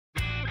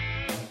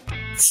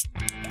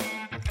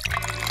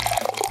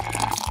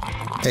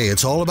Hey,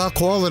 it's all about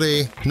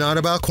quality, not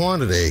about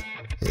quantity.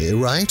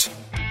 Right?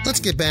 Let's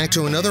get back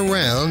to another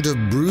round of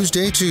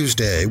Brewsday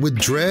Tuesday with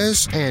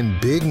Drez and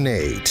Big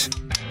Nate.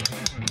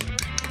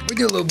 We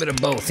do a little bit of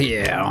both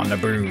here on the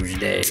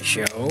Brewsday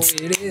show.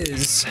 It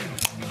is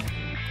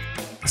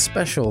a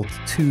special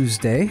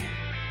Tuesday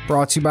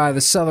brought to you by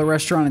the Cellar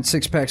Restaurant and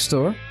Six Pack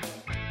Store,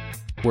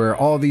 where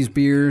all these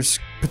beers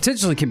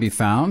potentially can be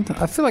found.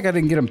 I feel like I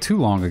didn't get them too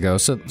long ago,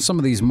 so some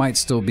of these might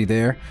still be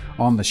there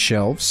on the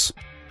shelves.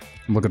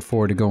 I'm looking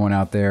forward to going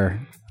out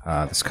there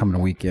this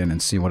coming weekend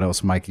and see what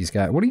else Mikey's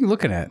got. What are you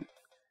looking at?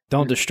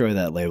 Don't destroy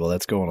that label.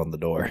 That's going on the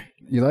door.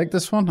 You like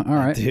this one? All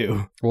right. I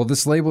do. Well,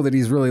 this label that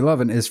he's really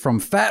loving is from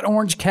Fat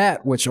Orange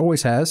Cat, which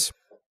always has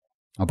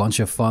a bunch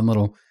of fun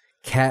little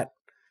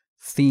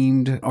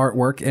cat-themed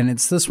artwork. And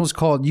this one's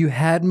called You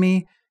Had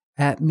Me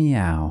at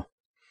Meow.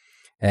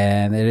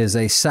 And it is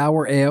a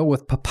sour ale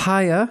with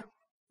papaya.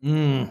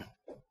 You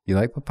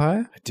like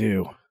papaya? I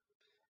do.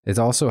 It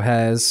also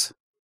has,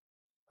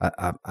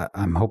 I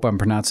hope I'm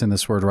pronouncing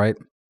this word right,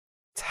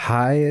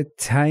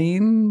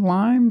 Tahitian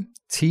lime?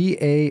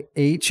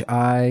 Tahitian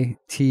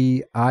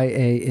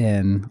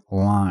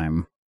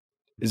lime.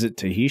 Is it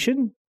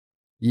Tahitian?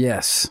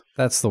 Yes,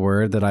 that's the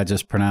word that I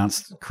just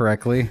pronounced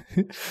correctly.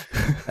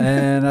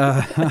 And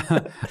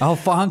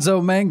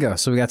Alfonso mango.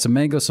 So we got some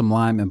mango, some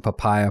lime, and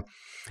papaya.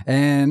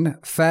 And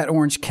Fat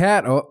Orange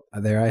Cat, oh,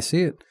 there I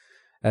see it.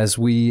 As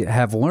we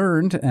have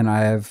learned, and I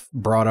have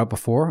brought up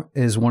before,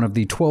 is one of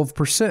the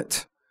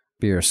 12%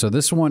 beers. So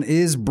this one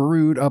is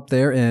brewed up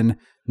there in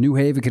New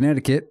Haven,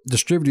 Connecticut,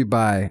 distributed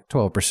by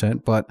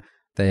 12%, but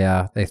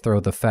they throw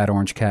the Fat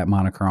Orange Cat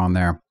moniker on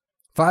there.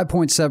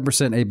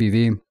 5.7%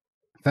 ABV.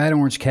 Fat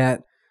Orange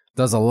Cat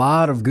does a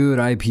lot of good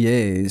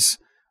IPAs,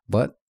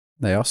 but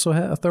they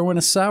also throw in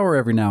a sour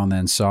every now and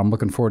then. So I'm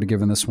looking forward to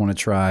giving this one a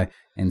try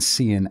and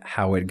seeing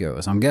how it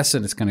goes. I'm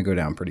guessing it's going to go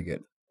down pretty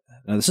good.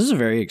 Now, this is a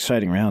very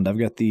exciting round. I've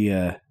got the...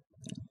 did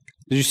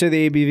you say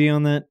the ABV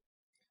on that?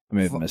 I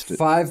may have missed it.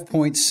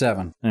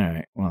 5.7. All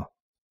right, well.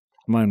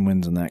 Mine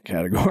wins in that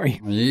category.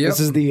 Yep. This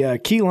is the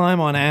Key Lime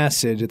on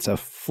Acid. It's a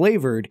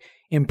flavored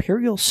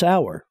Imperial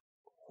Sour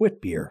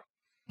wit beer.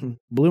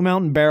 Blue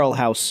Mountain Barrel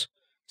House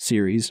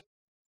series.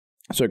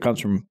 So it comes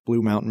from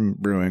Blue Mountain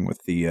Brewing with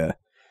it's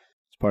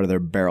part of their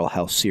Barrel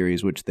House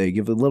series, which they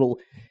give a little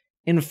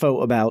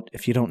info about.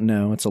 If you don't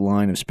know, it's a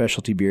line of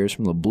specialty beers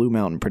from the Blue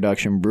Mountain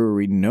production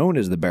brewery known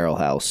as the Barrel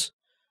House,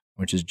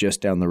 which is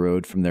just down the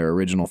road from their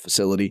original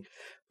facility.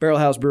 Barrel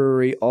House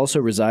Brewery also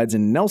resides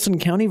in Nelson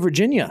County,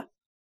 Virginia.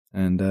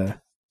 And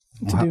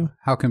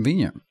how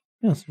convenient.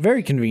 Yes,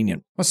 very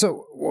convenient.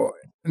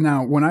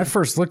 Now, when I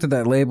first looked at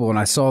that label and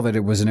I saw that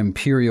it was an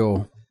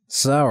Imperial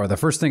Sour, the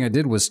first thing I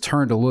did was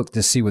turn to look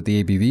to see what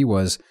the ABV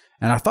was,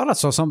 and I thought I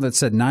saw something that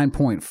said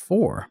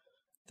 9.4.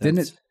 Didn't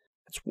it?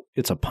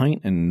 It's a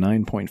pint and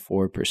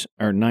 9.4%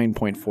 or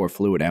 9.4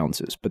 fluid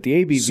ounces, but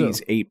the ABV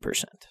is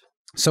 8%.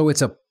 So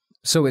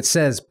it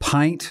says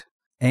pint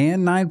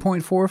and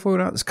 9.4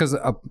 fluid ounces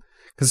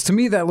because to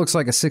me that looks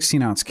like a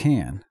 16-ounce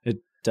can. It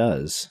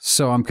does.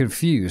 So I'm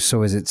confused.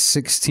 So is it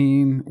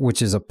 16,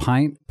 which is a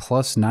pint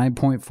plus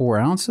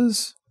 9.4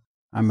 ounces?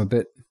 I'm a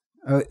bit.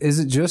 Is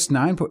it just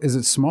 9? Is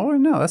it smaller?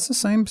 No, that's the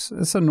same.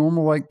 It's a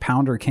normal like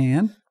pounder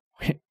can.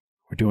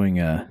 We're doing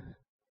a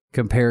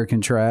compare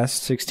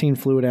contrast. 16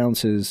 fluid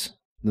ounces.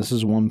 This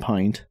is 1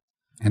 pint,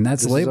 and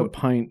that's labeled a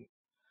pint.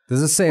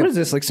 Does it say? What is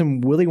this? Like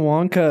some Willy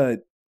Wonka?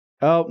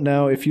 Oh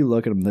no! If you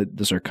look at them,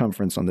 the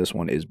circumference on this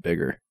one is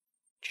bigger.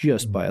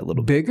 Just by a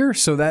little bigger.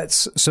 So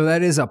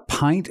that is a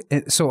pint.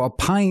 So a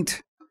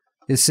pint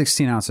is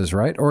 16 ounces,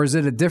 right? Or is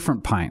it a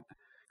different pint?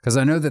 Because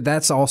I know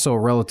that's also a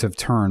relative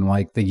term.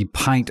 Like the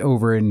pint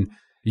over in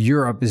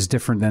Europe is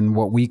different than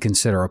what we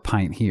consider a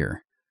pint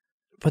here.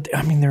 But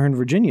I mean, they're in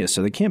Virginia,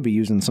 so they can't be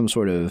using some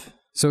sort of.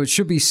 So it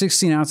should be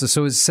 16 ounces.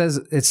 So it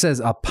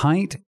says a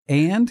pint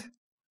and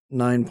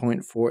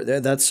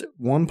 9.4. That's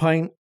 1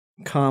 pint,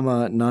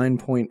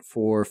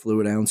 9.4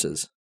 fluid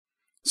ounces.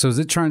 So is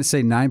it trying to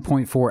say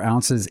 9.4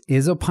 ounces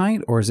is a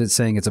pint, or is it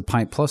saying it's a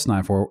pint plus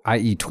 9.4,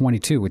 i.e.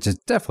 22, which is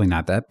definitely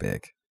not that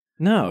big?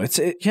 No,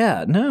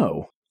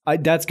 no.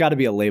 That's got to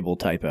be a label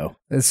typo.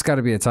 It's got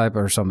to be a typo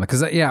or something.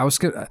 Because I was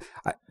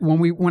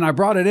when I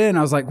brought it in,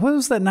 I was like, "What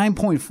was that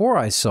 9.4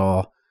 I saw?"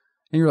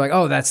 And you're like,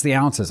 "Oh, that's the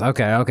ounces."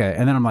 Okay.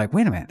 And then I'm like,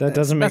 "Wait a minute, that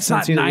doesn't make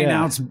sense. That's not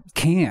 9-ounce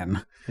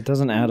can. It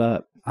doesn't add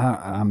up."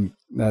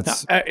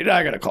 That's. I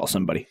gotta call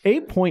somebody.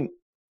 8-point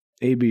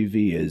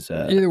ABV is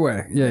either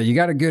way. Yeah, you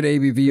got a good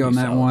ABV on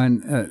that solid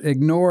one.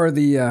 Ignore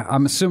the.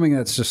 I'm assuming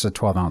that's just a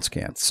 12-ounce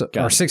can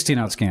or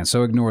 16-ounce can.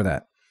 So ignore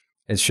that.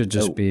 It should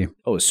just be.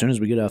 Oh, as soon as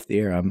we get off the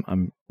air,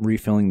 I'm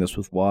refilling this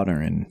with water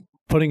and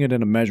putting it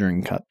in a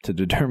measuring cup to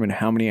determine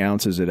how many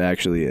ounces it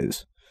actually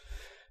is.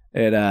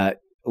 It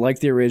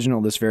like the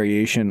original, this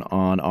variation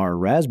on our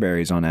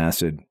raspberries on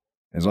acid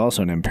is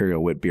also an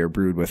imperial wit beer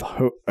brewed with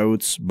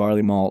oats,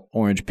 barley malt,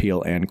 orange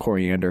peel, and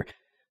coriander,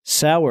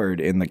 soured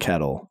in the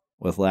kettle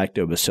with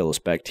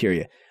lactobacillus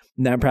bacteria.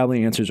 And that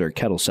probably answers our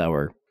kettle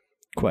sour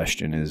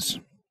question is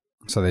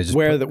So they just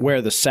where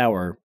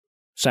the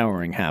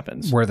souring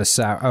happens. Where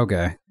the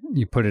okay.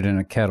 You put it in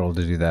a kettle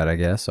to do that, I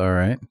guess. All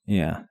right.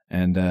 Yeah,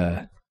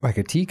 and like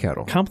a tea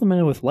kettle.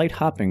 Complemented with light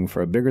hopping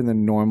for a bigger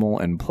than normal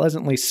and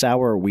pleasantly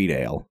sour wheat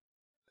ale.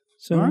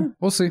 So all right,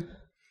 we'll see.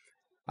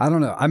 I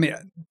don't know. I mean,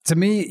 to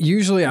me,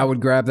 usually I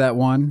would grab that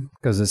one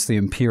because it's the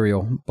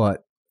Imperial,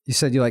 but you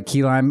said you like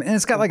key lime, and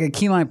it's got like a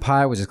key lime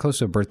pie, which is close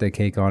to a birthday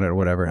cake on it or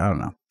whatever. I don't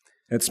know.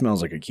 It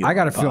smells like a key lime I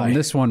got a pie. feeling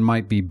this one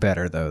might be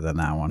better, though, than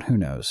that one. Who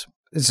knows?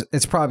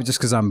 It's probably just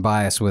because I'm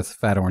biased with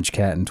Fat Orange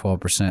Cat and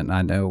 12%, and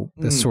I know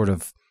the sort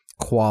of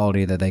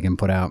quality that they can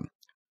put out.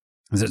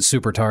 Is it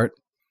super tart?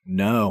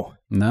 No.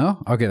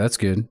 No? Okay, that's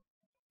good.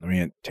 I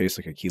mean, it tastes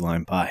like a key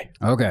lime pie.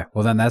 Okay,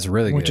 well then that's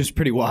really good. Which is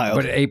pretty wild.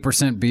 But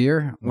 8%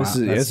 beer? Wow, this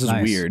is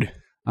nice. weird.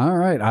 All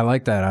right, I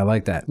like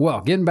that.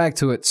 Well, getting back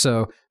to it,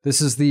 so this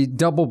is the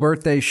double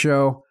birthday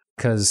show,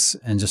 because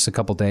in just a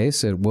couple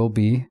days, it will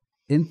be,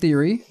 in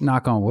theory,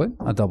 knock on wood,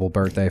 a double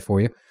birthday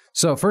for you.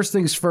 So first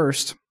things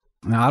first,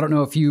 now I don't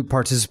know if you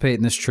participate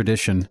in this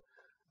tradition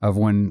of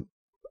when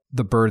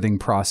the birthing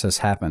process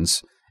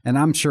happens, and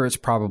I'm sure it's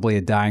probably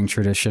a dying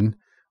tradition,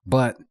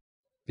 but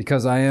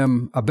because I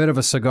am a bit of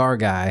a cigar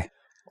guy,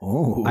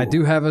 I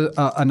do have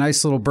a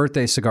nice little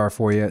birthday cigar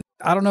for you.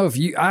 I don't know if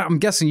you, I'm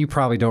guessing you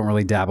probably don't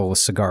really dabble with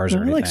cigars or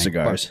anything. I like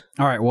cigars.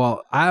 But, all right,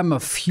 well, I'm a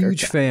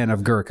huge fan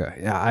of Gurkha.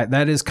 Yeah,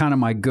 that is kind of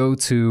my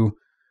go-to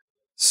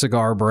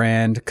cigar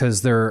brand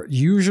because they're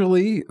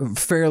usually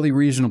fairly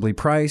reasonably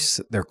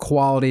priced. They're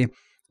quality.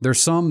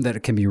 There's some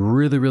that can be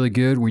really, really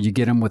good where you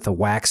get them with the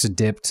wax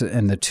dipped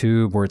in the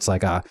tube where it's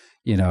like a,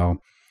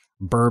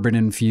 bourbon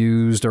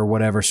infused or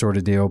whatever sort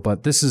of deal.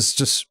 But this is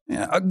just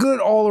a good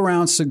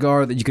all-around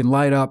cigar that you can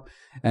light up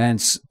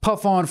and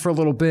puff on for a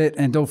little bit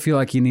and don't feel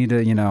like you need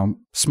to,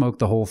 smoke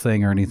the whole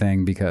thing or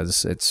anything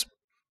because it's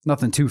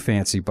nothing too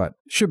fancy, but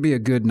should be a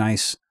good,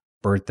 nice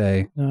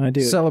birthday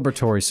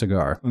celebratory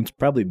cigar. It's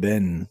probably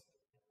been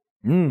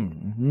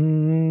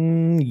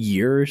a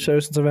year or so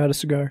since I've had a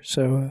cigar,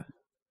 so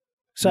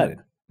excited.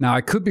 Now,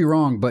 I could be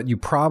wrong, but you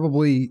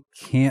probably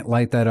can't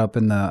light that up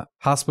in the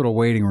hospital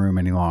waiting room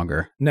any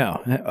longer.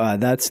 No,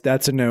 that's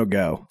a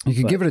no-go. You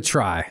can give it a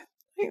try.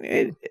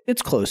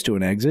 It's close to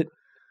an exit.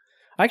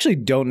 I actually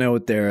don't know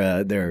what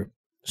their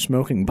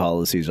smoking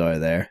policies are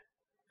there.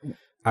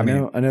 I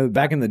know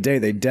back in the day,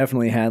 they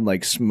definitely had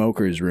like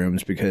smokers'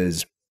 rooms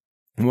because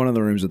one of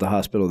the rooms at the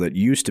hospital that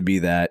used to be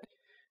that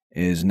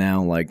is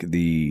now like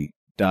the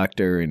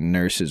doctor and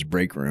nurse's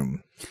break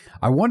room.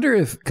 I wonder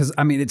if, because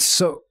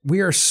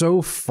we are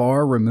so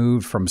far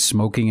removed from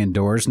smoking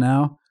indoors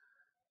now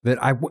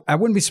that I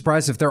wouldn't be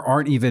surprised if there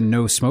aren't even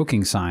no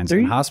smoking signs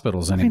in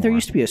hospitals anymore. I think there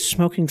used to be a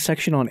smoking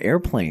section on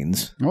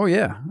airplanes. Oh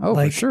yeah,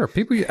 for sure.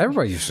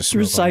 Everybody used to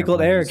smoke.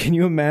 Recycled air. Can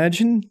you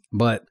imagine?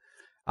 But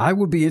I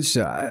would be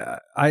interested.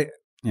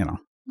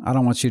 I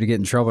don't want you to get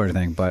in trouble or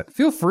anything, but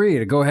feel free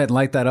to go ahead and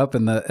light that up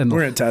in the.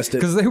 We're gonna test it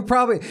because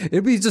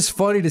it'd be just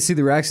funny to see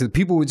the reaction.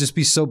 People would just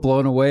be so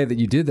blown away that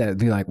you did that. It'd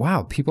be like,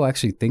 wow, people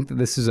actually think that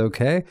this is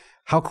okay.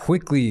 How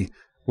quickly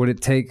would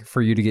it take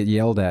for you to get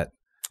yelled at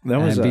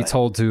and be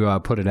told to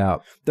put it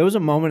out? There was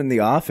a moment in the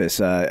office.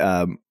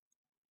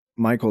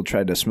 Michael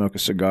tried to smoke a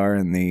cigar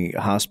in the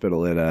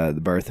hospital at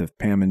the birth of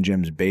Pam and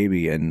Jim's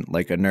baby, and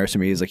like a nurse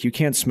in me is like, "You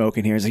can't smoke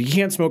in here." He's like, "You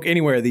can't smoke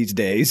anywhere these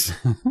days."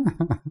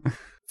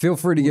 Feel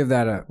free to give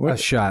that a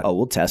shot. Oh,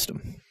 we'll test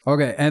them.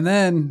 Okay, and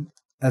then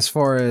as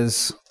far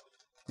as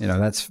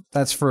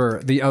that's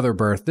for the other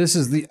birth. This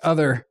is the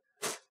other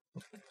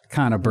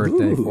kind of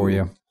birthday for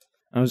you.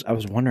 I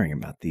was wondering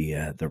about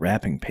the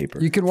wrapping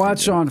paper. You can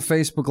watch on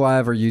Facebook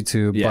Live or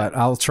YouTube, but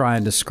I'll try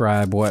and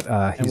describe what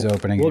he's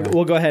opening.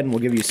 We'll go ahead and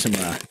we'll give you some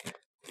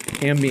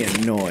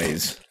ambient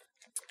noise.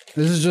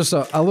 This is just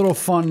a little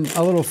fun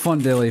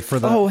dilly for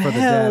the for the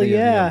daddy.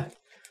 Yeah,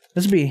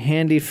 this would be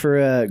handy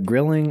for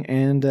grilling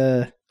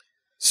and.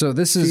 So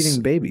this is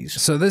feeding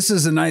babies. So this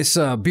is a nice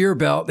beer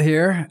belt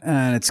here,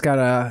 and it's got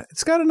a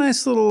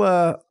nice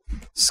little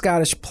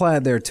Scottish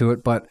plaid there to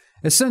it. But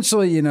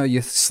essentially,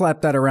 you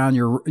slap that around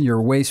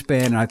your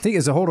waistband, and I think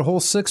does it hold a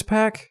whole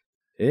 6-pack?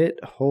 It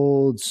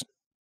holds.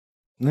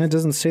 No, it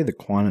doesn't say the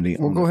quantity.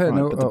 Well, go ahead.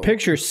 Front, but the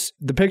picture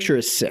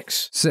is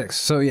 6. 6.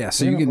 So yeah,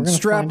 so you can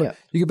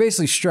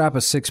basically strap a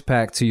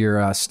 6-pack to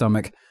your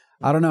stomach.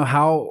 I don't know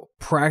how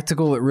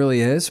practical it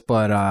really is,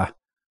 but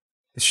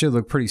it should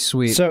look pretty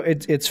sweet. So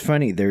it's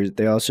funny.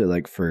 They also,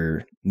 like,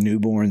 for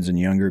newborns and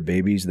younger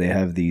babies, they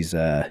have these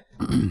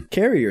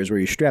carriers where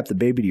you strap the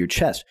baby to your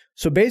chest.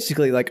 So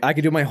basically, like, I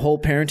could do my whole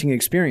parenting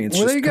experience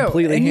just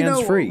completely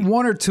hands-free.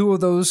 One or two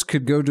of those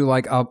could go to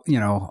like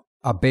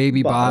a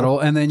baby bottle,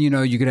 and then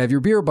you could have your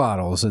beer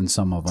bottles in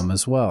some of them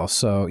as well.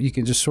 So you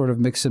can just sort of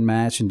mix and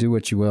match and do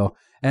what you will.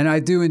 And I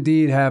do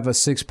indeed have a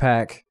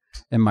 6-pack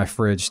in my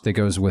fridge that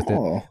goes with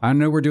it. I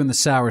know we're doing the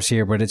sours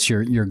here, but it's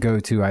your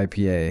go-to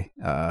IPA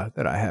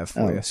that I have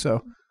for you.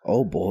 So,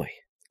 oh boy!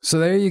 So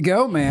there you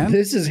go, man.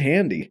 This is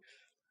handy.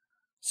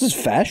 This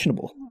is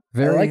fashionable.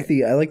 I like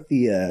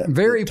the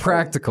very the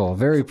practical.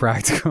 Very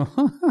practical.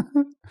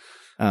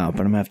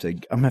 But I'm gonna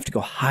have to go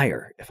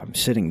higher if I'm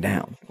sitting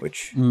down,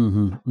 which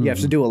Mm-hmm. you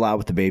have to do a lot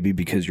with the baby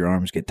because your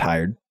arms get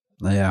tired.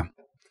 Yeah.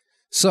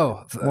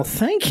 So, Well,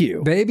 thank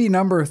you. baby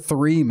number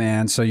 3,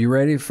 man. So you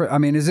ready for? I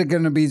mean, is it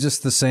going to be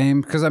just the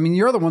same? Because I mean,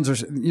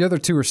 the other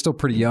 2 are still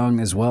pretty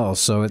young as well.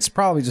 So it's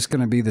probably just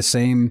going to be the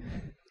same.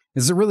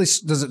 Does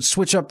it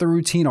switch up the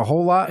routine a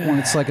whole lot when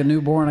it's like a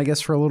newborn? I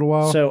guess for a little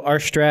while. So our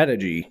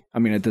strategy. I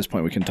mean, at this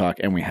point, we can talk,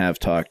 and we have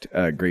talked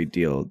a great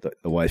deal.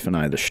 The wife and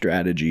I. The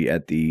strategy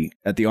at the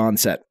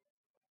onset.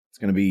 It's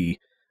going to be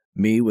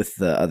me with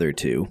the other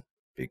 2.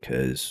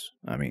 Because,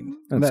 I mean,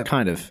 that's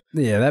kind of...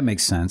 Yeah, that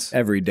makes sense.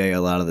 Every day,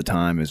 a lot of the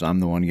time, is I'm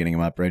the one getting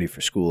them up ready for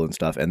school and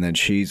stuff. And then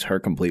her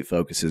complete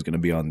focus is going to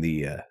be on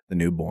the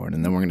newborn.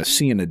 And then we're going to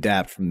see and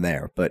adapt from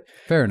there. But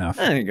fair enough.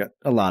 I think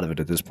a lot of it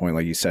at this point,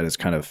 like you said, is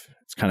kind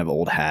of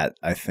old hat.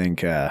 I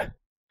think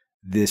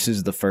this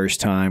is the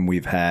first time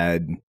we've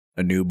had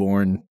a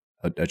newborn,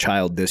 a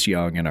child this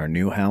young in our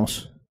new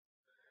house.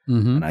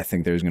 Mm-hmm. And I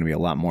think there's going to be a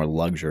lot more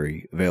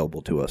luxury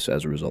available to us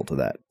as a result of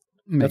that.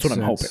 That's what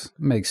I'm hoping.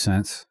 Makes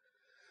sense.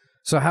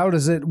 So how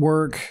does it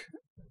work?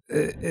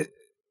 Do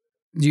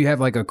you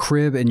have like a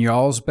crib in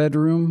y'all's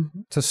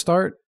bedroom to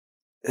start?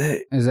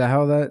 Is that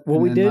how that? Well,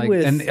 we did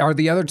with... And are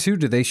the other 2,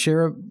 do they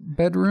share a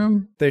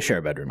bedroom? They share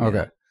a bedroom.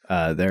 Okay.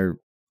 Yeah. They're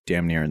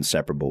damn near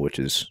inseparable, which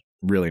is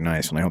really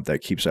nice, and I hope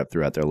that keeps up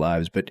throughout their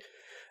lives. But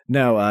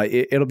no,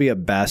 it'll be a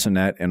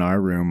bassinet in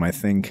our room. I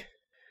think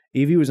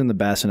Evie was in the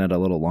bassinet a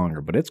little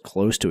longer, but it's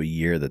close to a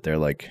year that they're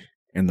like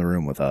in the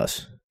room with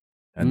us.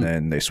 And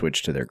then they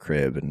switch to their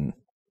crib and...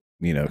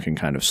 can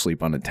kind of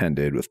sleep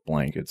unattended with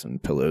blankets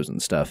and pillows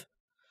and stuff.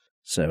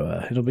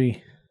 So it'll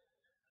be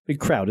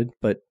crowded,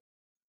 but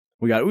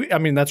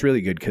that's really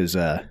good because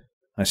I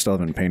still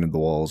haven't painted the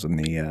walls in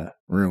the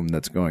room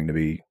that's going to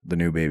be the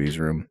new baby's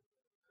room.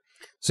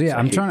 So yeah,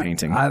 I'm trying.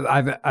 Painting.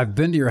 I've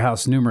been to your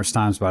house numerous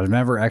times, but I've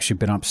never actually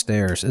been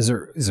upstairs. Is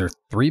there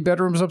 3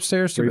 bedrooms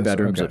upstairs? 3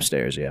 bedrooms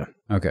upstairs, yeah.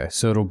 Okay,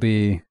 so it'll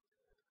be,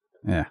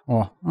 yeah.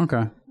 Well,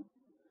 okay.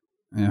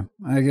 Yeah,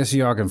 I guess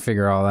y'all can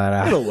figure all that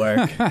out. It'll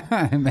work.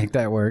 Make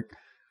that work.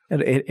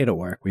 It'll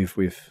work. We've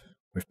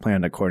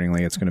planned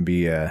accordingly. It's going to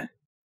be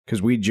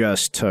because we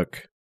just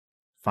took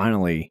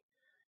finally.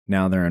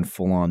 Now they're in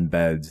full on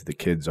beds. The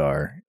kids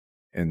are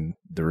in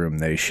the room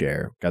they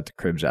share. Got the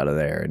cribs out of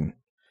there, and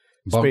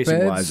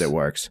spacing wise, it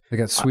works. They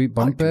got sweet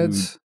bunk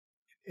beds.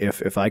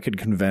 If I could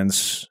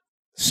convince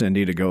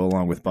Cindy to go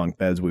along with bunk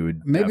beds, we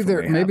would. Maybe they're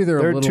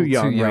a little too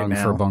young right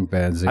now for bunk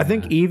beds. Yeah. I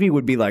think Evie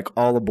would be like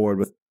all aboard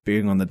with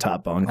being on the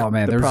top bunk. Oh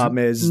man, the problem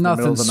is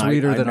nothing the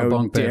sweeter than a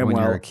bunk bed when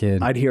well you're a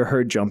kid. I'd hear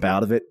her jump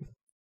out of it,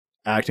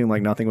 acting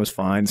like nothing was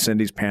fine.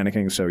 Cindy's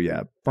panicking, so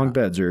yeah, bunk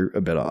beds are a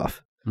bit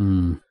off.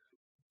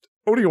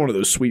 What do you want of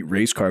those sweet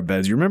race car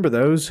beds? You remember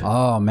those?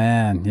 Oh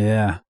man,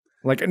 yeah.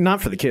 Like not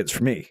for the kids,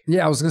 for me.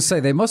 Yeah, I was gonna say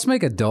they must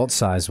make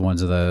adult-sized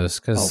ones of those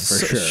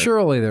because sure.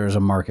 Surely there's a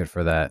market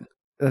for that.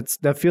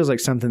 That feels like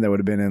something that would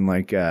have been in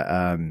like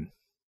Ferris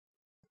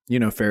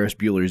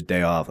Bueller's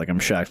Day Off. Like I'm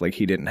shocked, like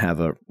he didn't have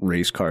a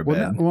race car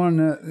bed.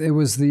 It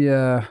was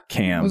the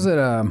Cam. Was it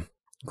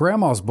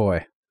Grandma's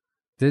Boy?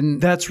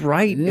 That's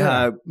right.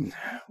 Yeah.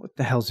 What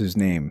the hell's his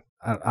name?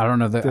 I don't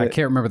know. I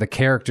can't remember the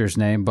character's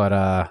name,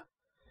 but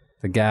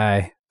the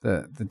guy,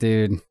 the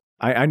dude.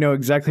 I know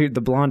exactly the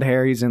blonde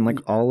hair. He's in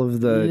like all of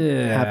the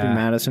Happy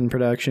Madison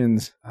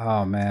productions.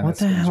 Oh man, what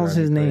the hell's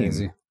his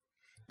name?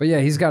 But yeah,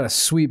 he's got a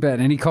sweet bed,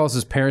 and he calls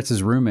his parents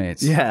his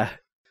roommates. Yeah.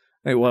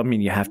 Well, I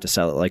mean, you have to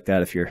sell it like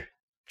that if you're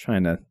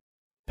trying to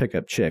pick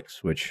up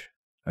chicks, which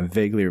I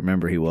vaguely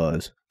remember he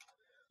was.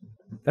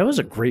 That was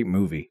a great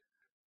movie.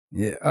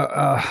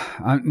 Yeah.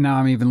 Now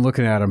I'm even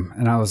looking at him,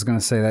 and I was going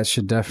to say that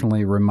should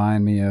definitely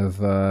remind me of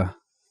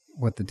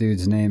what the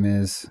dude's name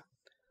is.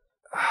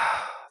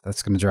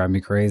 That's going to drive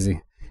me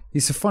crazy.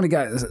 He's a funny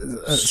guy.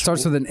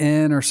 Starts with an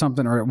N or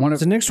something, or one of.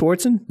 Is it Nick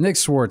Swartzen? Nick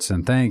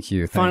Swartzen. Thank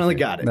you. Finally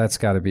got it. That's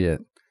got to be it.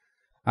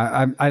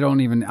 I'm not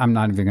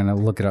even going to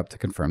look it up to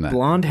confirm that.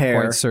 Blonde hair.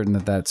 I'm quite certain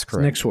that's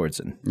correct. Nick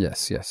Swartzen.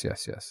 Yes.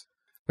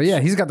 But yeah,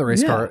 he's got the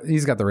race car.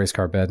 He's got the race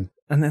car bed.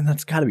 And then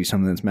that's got to be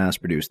something that's mass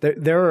produced.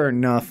 There are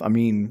enough. I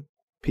mean,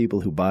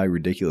 people who buy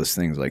ridiculous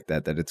things like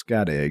that it's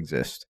got to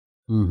exist.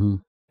 Mm-hmm.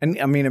 And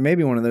I mean, it may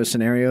be one of those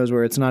scenarios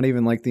where it's not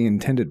even like the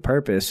intended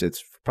purpose.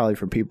 It's probably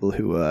for people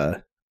who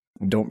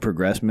don't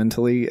progress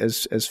mentally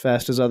as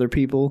fast as other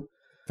people.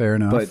 Fair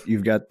enough. But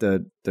you've got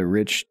the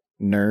rich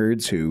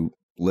nerds who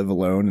live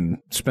alone and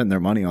spend their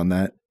money on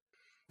that.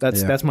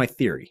 That's my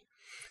theory.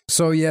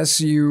 So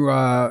yes,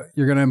 you're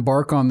going to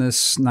embark on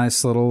this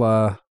nice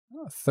little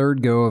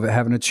third go of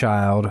having a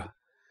child.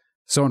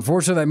 So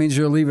unfortunately, that means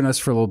you're leaving us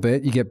for a little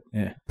bit. You get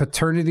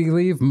paternity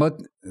leave,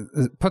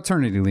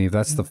 paternity leave.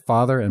 That's the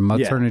father, and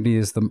maternity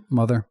is the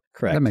mother.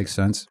 Correct. That makes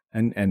sense.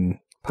 And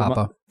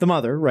Papa, the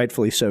mother,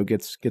 rightfully so,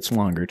 gets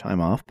longer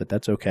time off, but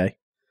that's okay.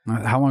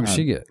 How long does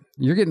she get?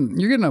 You're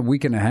getting a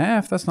week and a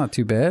half. That's not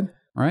too bad,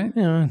 right?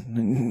 Yeah,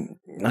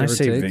 I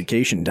say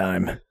vacation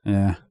time.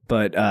 Yeah,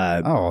 but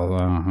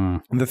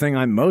the thing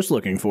I'm most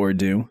looking forward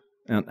to,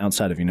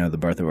 outside of, the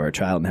birth of our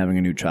child and having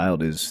a new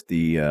child is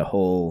the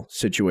whole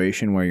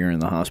situation where you're in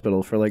the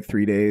hospital for like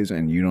 3 days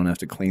and you don't have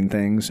to clean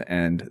things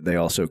and they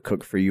also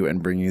cook for you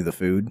and bring you the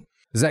food.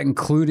 Is that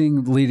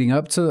including leading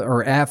up to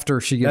or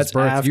after she gives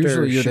birth?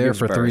 Usually you're there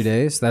for 3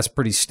 days. That's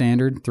pretty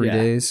standard, 3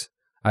 days.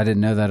 I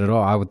didn't know that at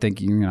all. I would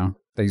think,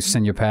 they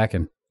send you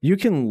packing. You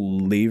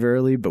can leave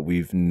early, but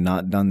we've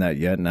not done that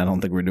yet. And I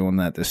don't think we're doing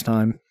that this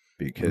time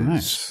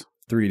because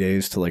 3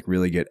 days to like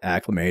really get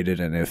acclimated.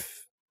 And if,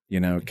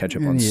 catch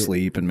up on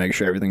sleep and make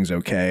sure everything's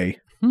okay.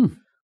 We'll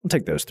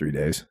take those 3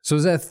 days. So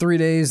is that 3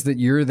 days that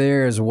you're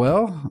there as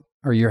well?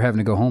 Or you're having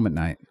to go home at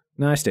night?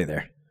 No, I stay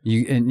there.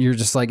 And you're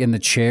just like in the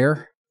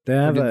chair?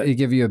 They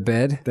give you a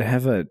bed? They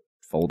have a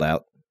fold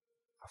out.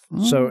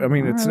 So, I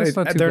mean,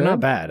 they're not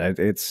bad.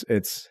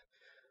 It's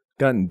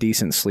gotten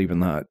decent sleep in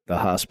the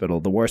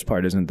hospital. The worst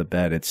part isn't the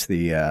bed. It's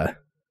the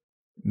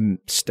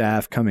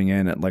staff coming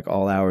in at like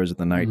all hours of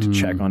the night to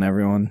check on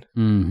everyone.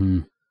 Mm-hmm.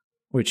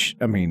 Which,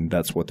 I mean,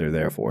 that's what they're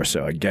there for.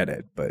 So I get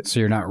it. But so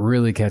you're not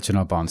really catching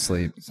up on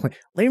sleep. It's like,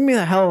 leave me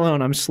the hell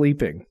alone. I'm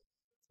sleeping.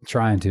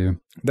 Trying to.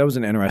 That was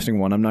an interesting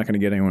one. I'm not going to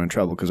get anyone in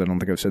trouble because I don't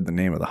think I've said the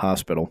name of the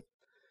hospital.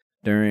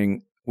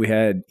 We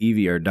had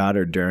Evie, our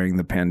daughter, during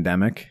the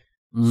pandemic.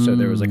 So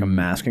there was like a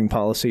masking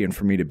policy. And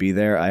for me to be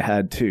there, I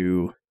had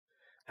to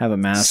have a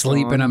mask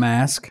Sleep in a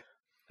mask?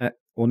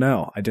 Well,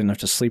 no, I didn't have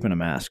to sleep in a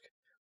mask.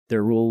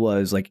 Their rule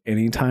was like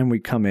anytime we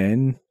come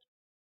in,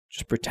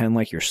 just pretend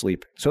like you're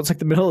sleeping. So it's like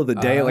the middle of the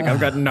day, like I've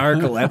got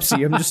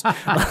narcolepsy. I'm just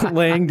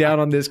laying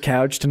down on this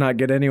couch to not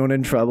get anyone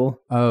in trouble.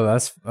 All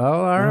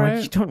right.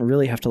 Like, you don't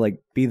really have to like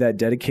be that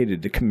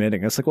dedicated to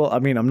committing. It's like, well, I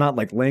mean, I'm not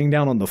like laying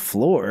down on the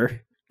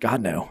floor.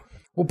 God, no.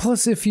 Well,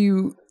 plus if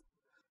you're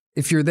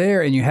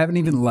there and you haven't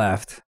even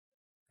left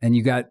and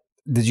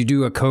did you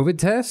do a COVID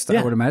test?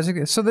 Yeah. I would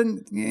imagine. So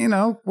then,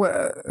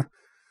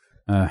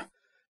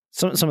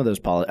 some of those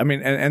policies. I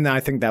mean, and I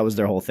think that was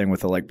their whole thing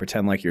with the like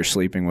pretend like you're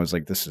sleeping was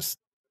like,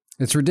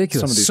 it's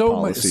ridiculous.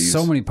 Some of these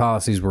so many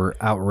policies were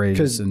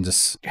outrageous and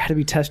just you had to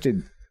be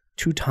tested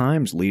 2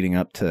 times leading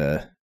up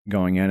to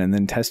going in and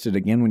then tested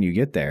again when you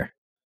get there.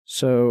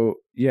 So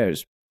yeah, I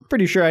was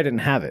pretty sure I didn't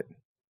have it.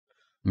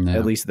 No.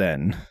 At least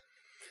then.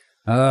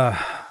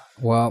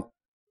 Well,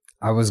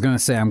 I was going to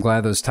say I'm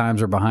glad those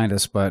times are behind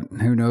us, but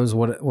who knows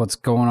what's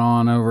going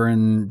on over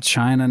in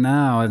China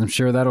now. I'm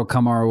sure that'll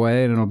come our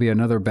way and it'll be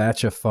another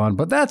batch of fun.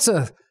 But that's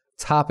a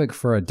topic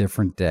for a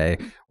different day.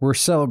 We're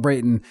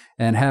celebrating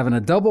and having a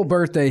double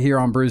birthday here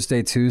on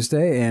Brewsday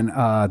Tuesday and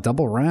a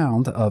double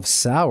round of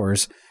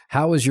sours.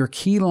 How is your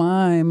key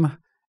lime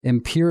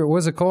Imperial, what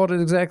is it called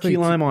exactly? Key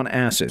lime on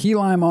acid. Key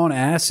lime on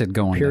acid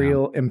going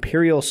down.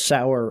 Imperial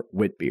sour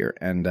wit beer.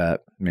 And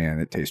man,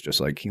 it tastes just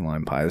like key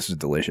lime pie. This is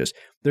delicious.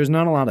 There's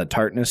not a lot of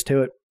tartness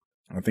to it.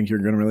 I think you're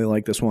going to really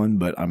like this one,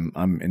 but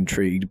I'm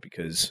intrigued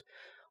because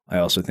I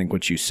also think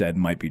what you said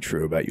might be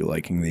true about you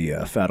liking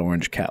the Fat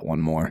Orange Cat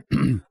one more.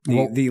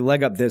 The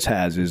leg up this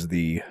has is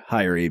the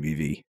higher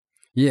ABV.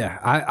 Yeah,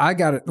 I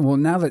got it. Well,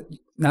 now that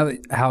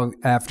how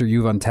after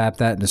you've untapped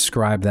that and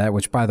described that,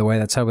 which by the way,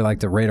 that's how we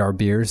like to rate our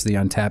beers, the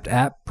Untapped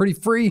app. Pretty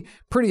free,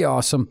 pretty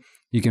awesome.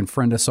 You can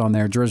friend us on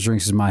there. Dredge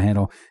Drinks is my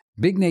handle.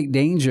 Big Nate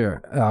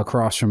Danger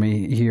across from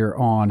me here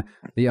on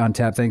the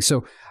Untapped thing.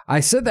 So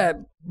I said that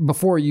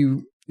before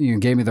you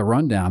gave me the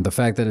rundown. The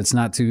fact that it's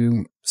not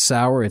too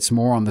sour, it's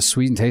more on the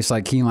sweet and tastes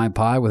like key lime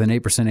pie with an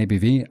 8%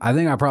 ABV. I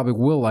think I probably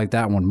will like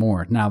that one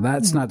more. Now,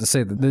 that's not to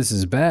say that this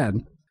is bad.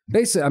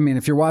 Basically, I mean,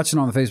 if you're watching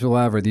on the Facebook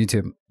Live or the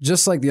YouTube,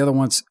 just like the other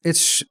ones,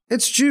 it's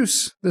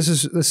juice. This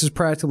is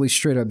practically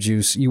straight up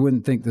juice. You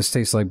wouldn't think this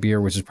tastes like beer,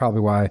 which is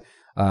probably why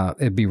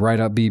it'd be right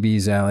up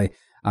BB's alley.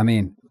 I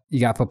mean, you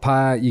got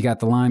papaya, you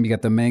got the lime, you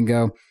got the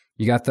mango,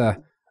 you got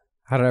the,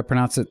 how did I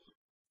pronounce it?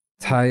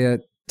 Tahitian.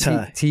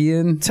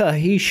 I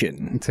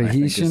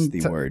think is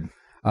the word.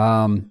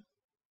 An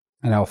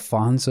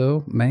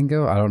Alfonso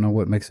mango. I don't know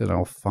what makes it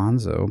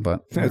Alfonso,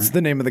 but it's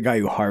the name of the guy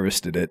who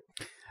harvested it.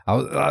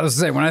 I was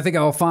saying, when I think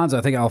of Alfonso,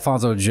 I think of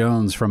Alfonso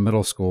Jones from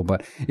middle school.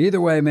 But either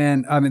way,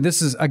 man, I mean,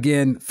 this is,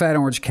 again, Fat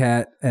Orange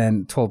Cat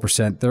and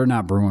 12%. They're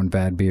not brewing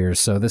bad beers.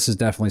 So this is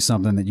definitely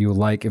something that you would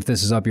like if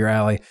this is up your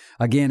alley.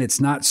 Again, it's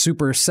not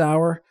super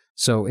sour,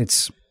 so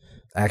it's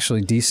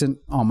actually decent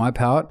on my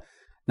palate.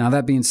 Now,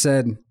 that being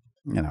said,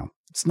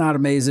 it's not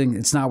amazing.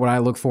 It's not what I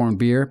look for in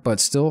beer, but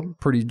still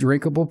pretty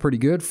drinkable, pretty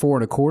good.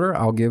 4.25.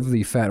 I'll give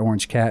the Fat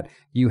Orange Cat.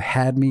 You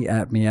had me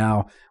at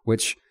meow,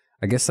 which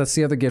I guess that's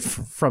the other gift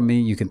from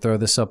me. You can throw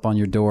this up on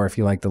your door if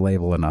you like the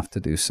label enough to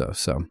do so.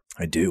 So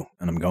I do,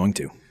 and I'm going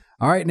to.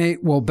 All right,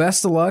 Nate. Well,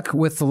 best of luck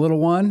with the little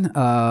one.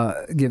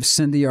 Give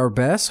Cindy our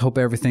best. Hope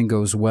everything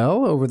goes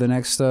well over the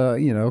next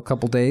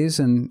couple days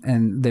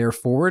and there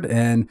forward.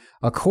 And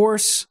of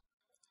course,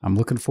 I'm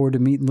looking forward to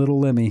meeting little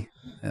Lemmy.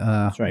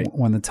 That's right.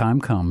 When the time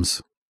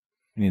comes.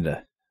 We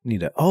need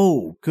to.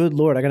 Oh, good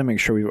Lord! I got to make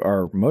sure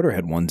our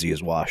Motorhead onesie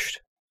is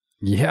washed.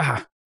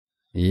 Yeah,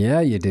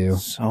 you do.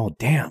 Oh,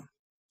 damn.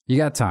 You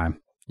got time.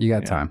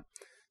 Time.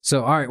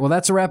 So, all right. Well,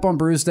 that's a wrap on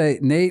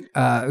Brewsday. Nate,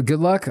 good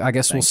luck. I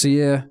guess we'll see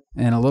you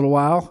in a little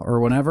while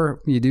or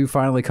whenever you do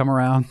finally come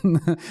around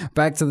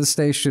back to the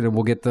station, and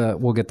we'll get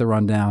the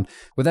rundown.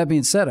 With that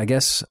being said, I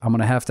guess I'm going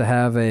to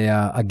have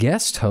a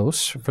guest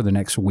host for the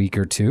next week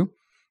or two,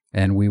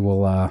 and we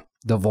will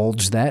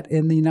divulge that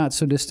in the not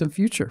so distant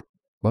future.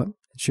 But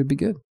it should be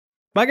good.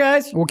 Bye,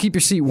 guys. We'll keep your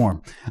seat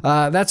warm.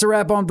 That's a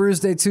wrap on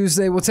Brewsday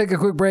Tuesday. We'll take a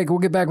quick break. We'll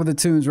get back with the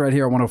tunes right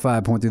here on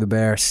 105.3 The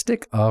Bear.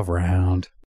 Stick around.